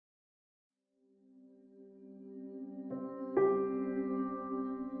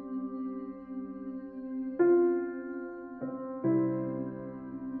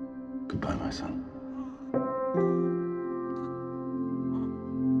son.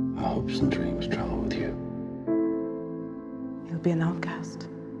 Our hopes and dreams travel with you. He'll be an outcast.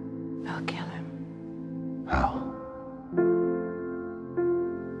 I'll kill him. How?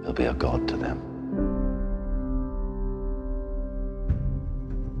 He'll be a god to them.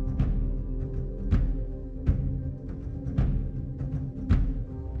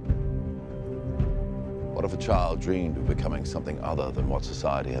 What if a child dreamed of becoming something other than what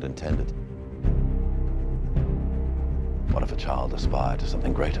society had intended? What if a child aspired to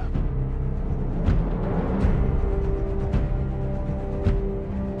something greater?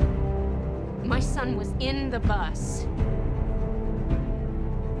 My son was in the bus.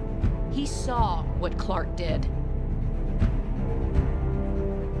 He saw what Clark did.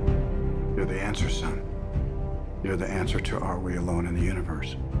 You're the answer, son. You're the answer to are we alone in the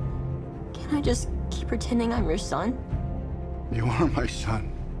universe? Can I just keep pretending I'm your son? You are my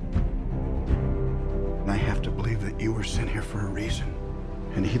son. And I have to believe that you were sent here for a reason.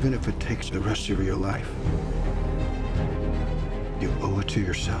 And even if it takes the rest of your life, you owe it to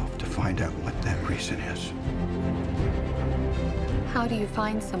yourself to find out what that reason is. How do you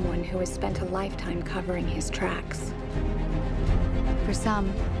find someone who has spent a lifetime covering his tracks? For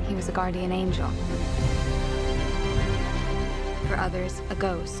some, he was a guardian angel. For others, a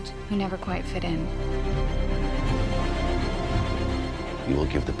ghost who never quite fit in. You will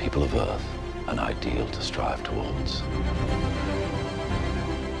give the people of Earth an ideal to strive towards.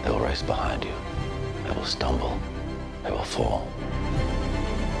 They will race behind you. They will stumble. They will fall.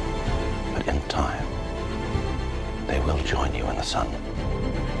 But in time, they will join you in the sun.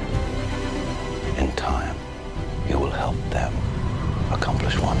 In time, you will help them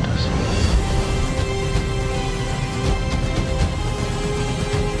accomplish wonders.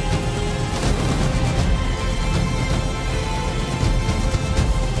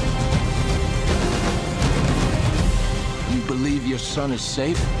 You believe your son is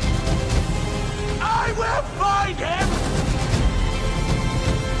safe? I will find him!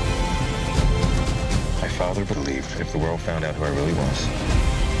 My father believed that if the world found out who I really was,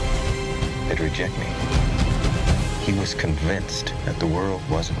 they'd reject me. He was convinced that the world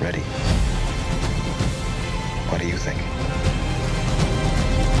wasn't ready. What do you think?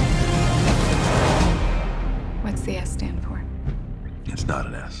 What's the S stand for? It's not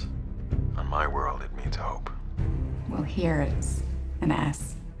an S. On my world, it means hope. Well, here it's an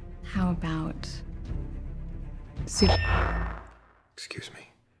S. How about... Excuse me.